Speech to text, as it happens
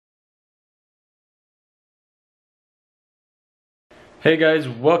Hey guys,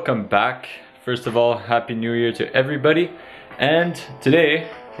 welcome back. First of all, Happy New Year to everybody. And today,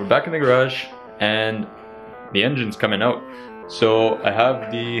 we're back in the garage and the engine's coming out. So I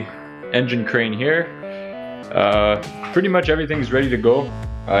have the engine crane here. Pretty much everything's ready to go.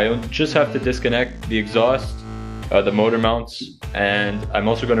 I just have to disconnect the exhaust, the motor mounts, and I'm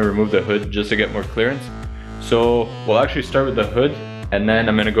also going to remove the hood just to get more clearance. So we'll actually start with the hood, and then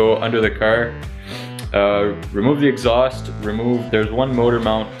I'm going to go under the car, remove the exhaust, there's one motor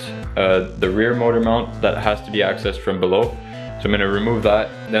mount, the rear motor mount that has to be accessed from below. So I'm going to remove that.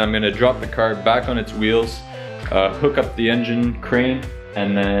 Then I'm going to drop the car back on its wheels, hook up the engine crane,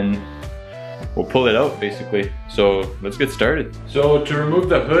 and then we'll pull it out basically. So let's get started. So to remove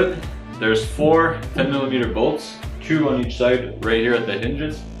the hood, there's 4 10mm bolts, 2 on each side right here at the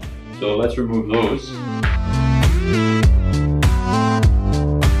hinges. So let's remove those.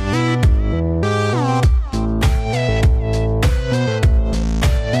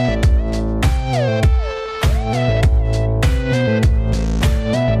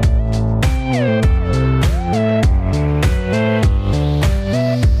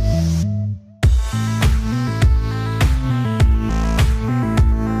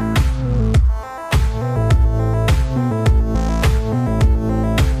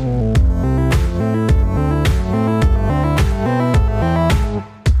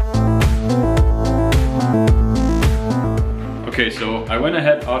 Okay, so I went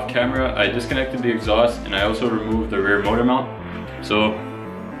ahead off camera, I disconnected the exhaust, and I also removed the rear motor mount. So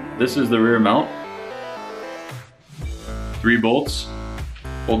this is the rear mount. 3 bolts,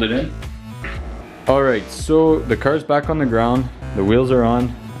 hold it in. Alright, so the car's back on the ground, the wheels are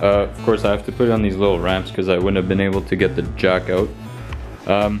on. Of course I have to put it on these little ramps because I wouldn't have been able to get the jack out.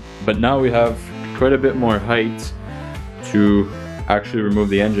 But now we have quite a bit more height to actually remove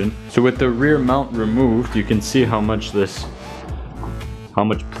the engine. So with the rear mount removed, you can see how much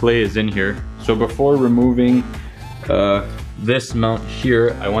play is in here. So before removing this mount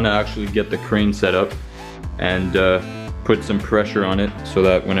here, I want to actually get the crane set up and put some pressure on it so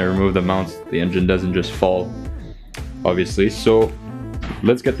that when I remove the mounts, the engine doesn't just fall, obviously. So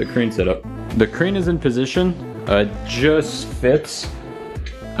let's get the crane set up. The crane is in position, just fits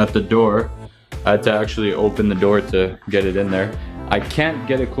at the door. I had to actually open the door to get it in there. I can't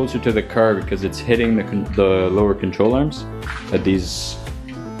get it closer to the car because it's hitting the lower control arms at these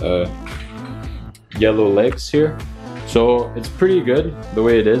yellow legs here. So it's pretty good the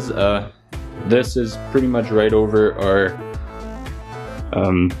way it is. This is pretty much right over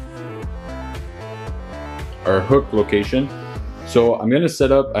our hook location. So I'm gonna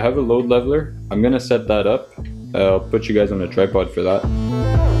set up, I have a load leveler, I'm gonna set that up. I'll put you guys on a tripod for that.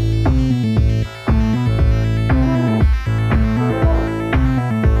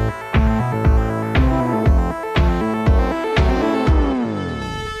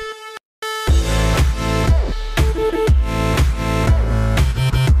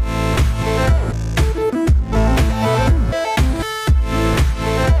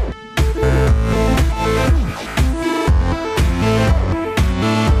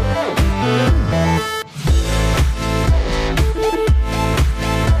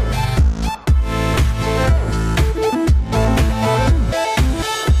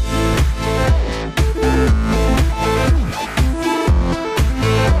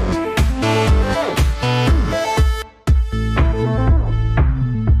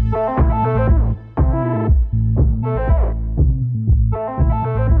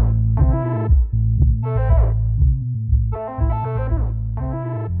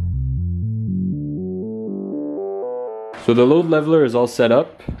 So the load leveler is all set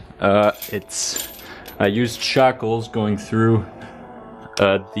up. I used shackles going through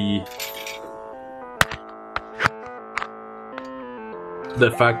the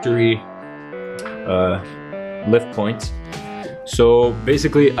factory lift points. So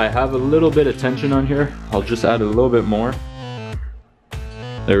basically I have a little bit of tension on here. I'll just add a little bit more.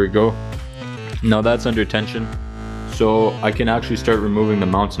 There we go. Now that's under tension. So I can actually start removing the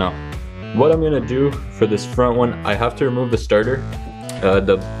mounts now. What I'm gonna do for this front one, I have to remove the starter.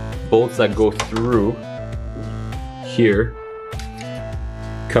 The bolts that go through here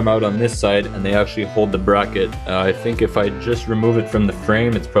come out on this side and they actually hold the bracket. I think if I just remove it from the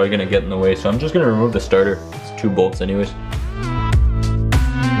frame, it's probably gonna get in the way. So I'm just gonna remove the starter. It's 2 bolts anyways.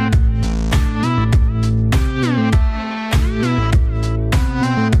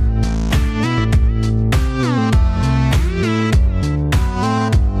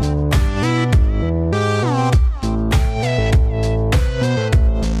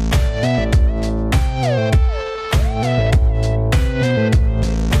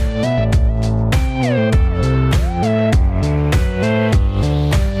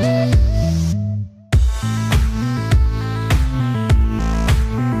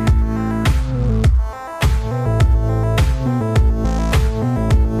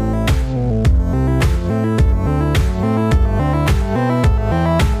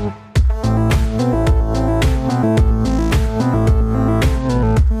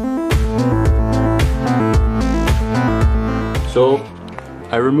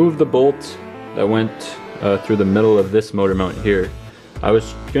 I removed the bolt that went through the middle of this motor mount here. I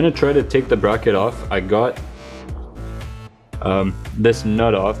was gonna try to take the bracket off. I got this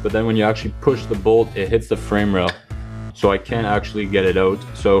nut off, but then when you actually push the bolt, it hits the frame rail. So I can't actually get it out.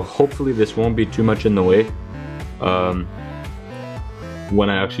 So hopefully this won't be too much in the way when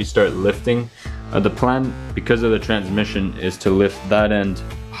I actually start lifting. The plan, because of the transmission, is to lift that end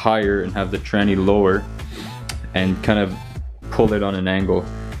higher and have the tranny lower and kind of pull it on an angle.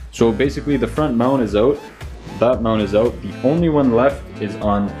 So basically the front mount is out, that mount is out. The only one left is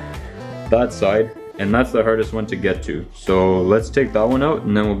on that side, and that's the hardest one to get to. So let's take that one out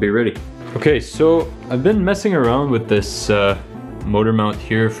and then we'll be ready. Okay, so I've been messing around with this motor mount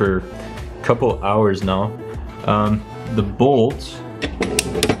here for a couple hours now. The bolt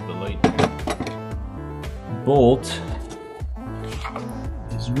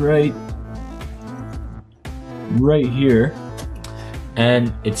is right here,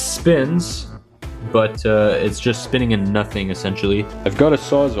 and it spins, but it's just spinning in nothing essentially. I've got a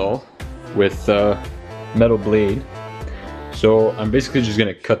Sawzall with metal blade, so I'm basically just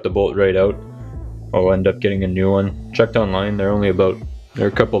gonna cut the bolt right out. I'll end up getting a new one. Checked online, they're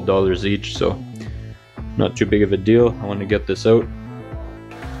a couple dollars each, so not too big of a deal. I want to get this out.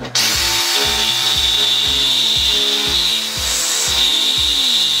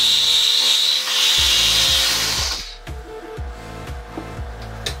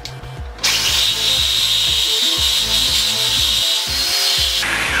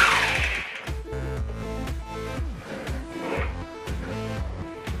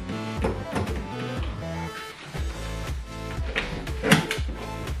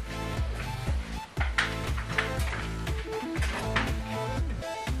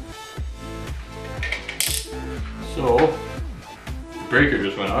 So, the breaker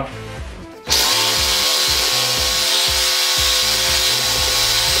just went off.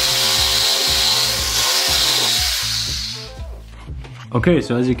 Okay,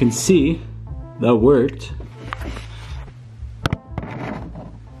 so as you can see, that worked.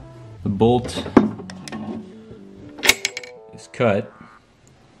 The bolt is cut,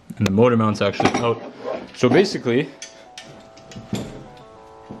 and the motor mount's actually out. So basically,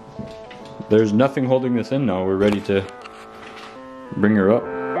 there's nothing holding this in now. We're ready to bring her up.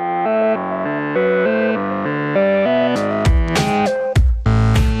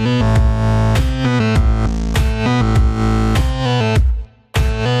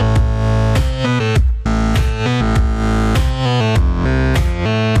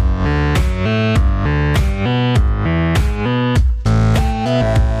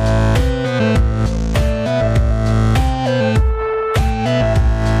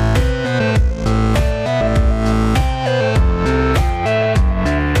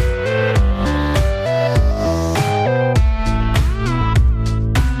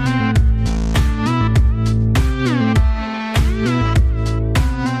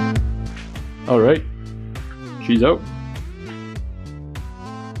 Alright, she's out.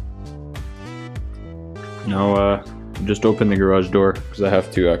 Now just open the garage door because I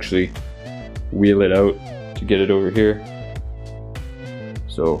have to actually wheel it out to get it over here.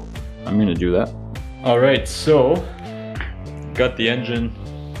 So I'm gonna do that. Alright, so got the engine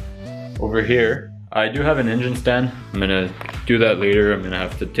over here. I do have an engine stand. I'm gonna do that later. I'm gonna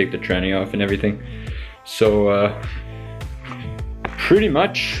have to take the tranny off and everything. So pretty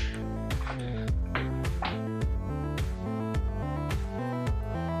much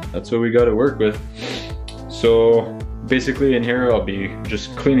that's what we got to work with. So basically in here I'll be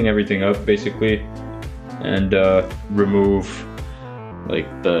just cleaning everything up basically, and remove like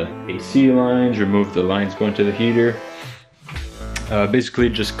the AC lines, remove the lines going to the heater. Basically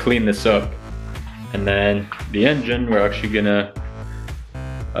just clean this up, and then the engine we're actually gonna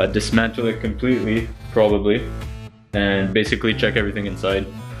dismantle it completely probably, and basically check everything inside,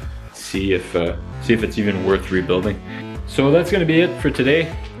 see if it's even worth rebuilding. So that's gonna be it for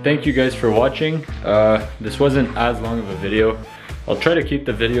today. Thank you guys for watching. This wasn't as long of a video. I'll try to keep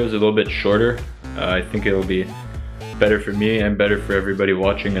the videos a little bit shorter. I think it'll be better for me and better for everybody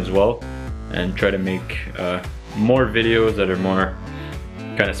watching as well, and try to make more videos that are more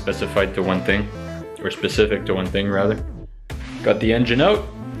kind of specified to one thing, or specific to one thing rather. Got the engine out,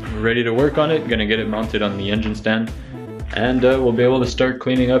 we're ready to work on it. Gonna get it mounted on the engine stand, and we'll be able to start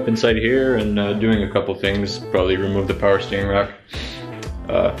cleaning up inside here and doing a couple things. Probably remove the power steering rack,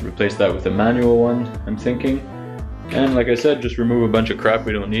 replace that with a manual one, I'm thinking. And like I said, just remove a bunch of crap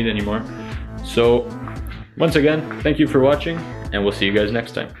we don't need anymore. So once again, thank you for watching, and we'll see you guys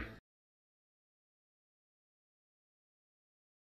next time.